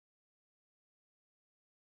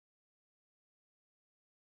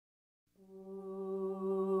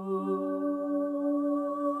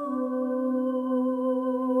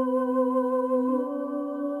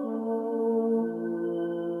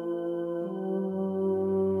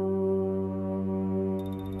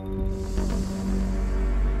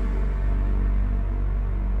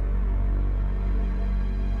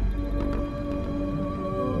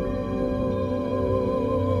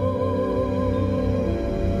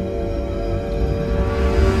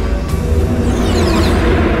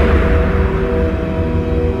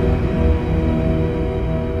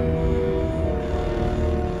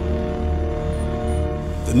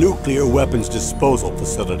weapons disposal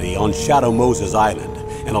facility on Shadow Moses Island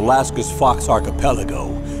in Alaska's Fox Archipelago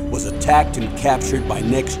was attacked and captured by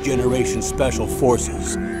next-generation special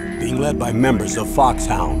forces, being led by members of Fox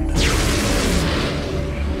Hound.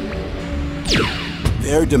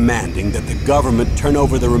 They're demanding that the government turn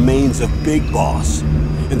over the remains of Big Boss,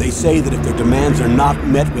 and they say that if their demands are not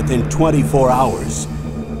met within 24 hours,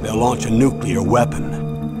 they'll launch a nuclear weapon.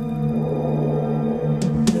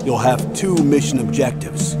 You'll have two mission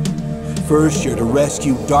objectives. First, you're to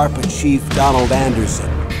rescue DARPA Chief Donald Anderson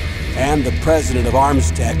and the president of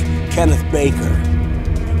ArmsTech, Kenneth Baker.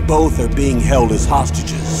 Both are being held as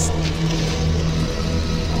hostages.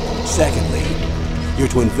 Secondly, you're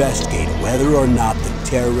to investigate whether or not the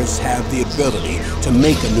terrorists have the ability to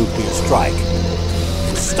make a nuclear strike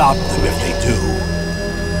and stop them if they do.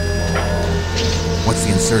 What's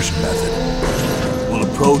the insertion method? We'll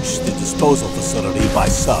approach the disposal facility by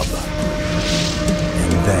sub.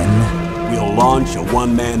 And then? We'll launch a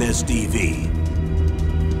one-man SDV.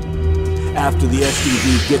 After the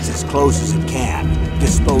SDV gets as close as it can,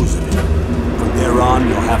 dispose of it. From there on,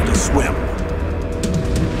 you'll have to swim.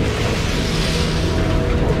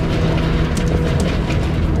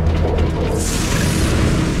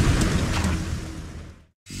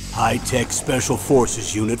 High-tech Special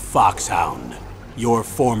Forces Unit Fox Hound. Your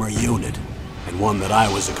former unit, and one that I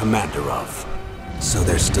was a commander of. So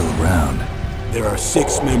they're still around. There are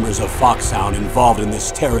 6 members of Fox Hound involved in this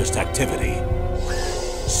terrorist activity.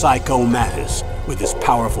 Psycho Mattis, with his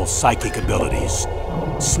powerful psychic abilities.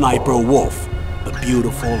 Sniper Wolf, the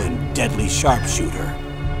beautiful and deadly sharpshooter.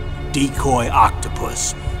 Decoy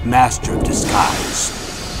Octopus, master of disguise.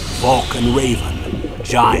 Vulcan Raven,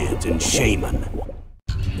 giant and shaman.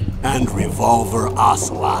 And Revolver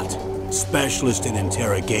Ocelot, specialist in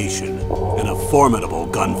interrogation and a formidable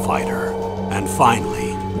gunfighter. And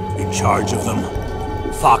finally, in charge of them,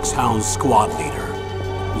 Fox Hound's squad leader,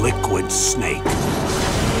 Liquid Snake.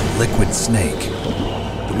 Liquid Snake?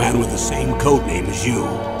 The man with the same codename as you.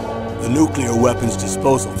 The nuclear weapons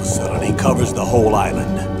disposal facility covers the whole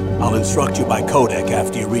island. I'll instruct you by codec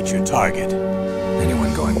after you reach your target.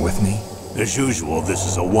 Anyone going with me? As usual, this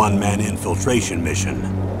is a one-man infiltration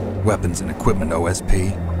mission. Weapons and equipment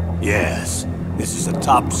OSP? Yes. This is a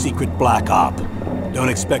top-secret black op. Don't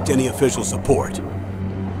expect any official support.